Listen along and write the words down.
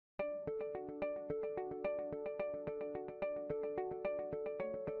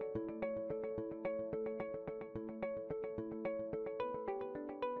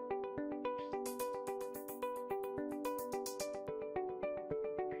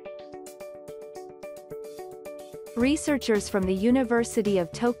Researchers from the University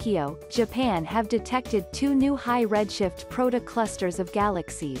of Tokyo, Japan have detected 2 new high-redshift protoclusters of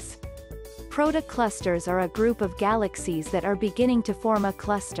galaxies. Protoclusters are a group of galaxies that are beginning to form a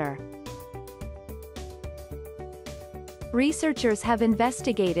cluster. Researchers have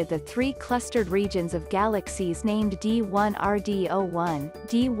investigated the 3 clustered regions of galaxies named D1RD01,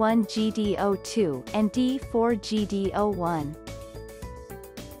 D1GD02, and D4GD01.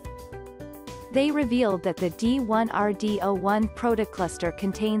 They revealed that the D1RD01 protocluster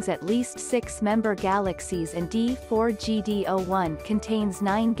contains at least 6 member galaxies and D4GD01 contains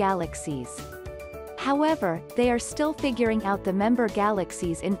 9 galaxies. However, they are still figuring out the member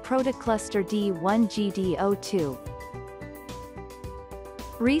galaxies in protocluster D1GD02.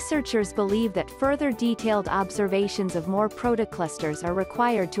 Researchers believe that further detailed observations of more protoclusters are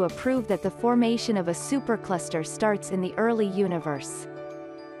required to prove that the formation of a supercluster starts in the early universe.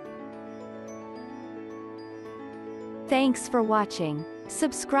 Thanks for watching.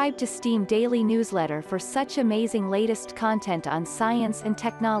 Subscribe to Steam Daily newsletter for such amazing latest content on science and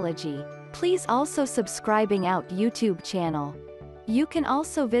technology. Please also subscribing out YouTube channel. You can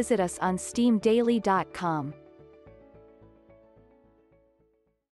also visit us on steamdaily.com.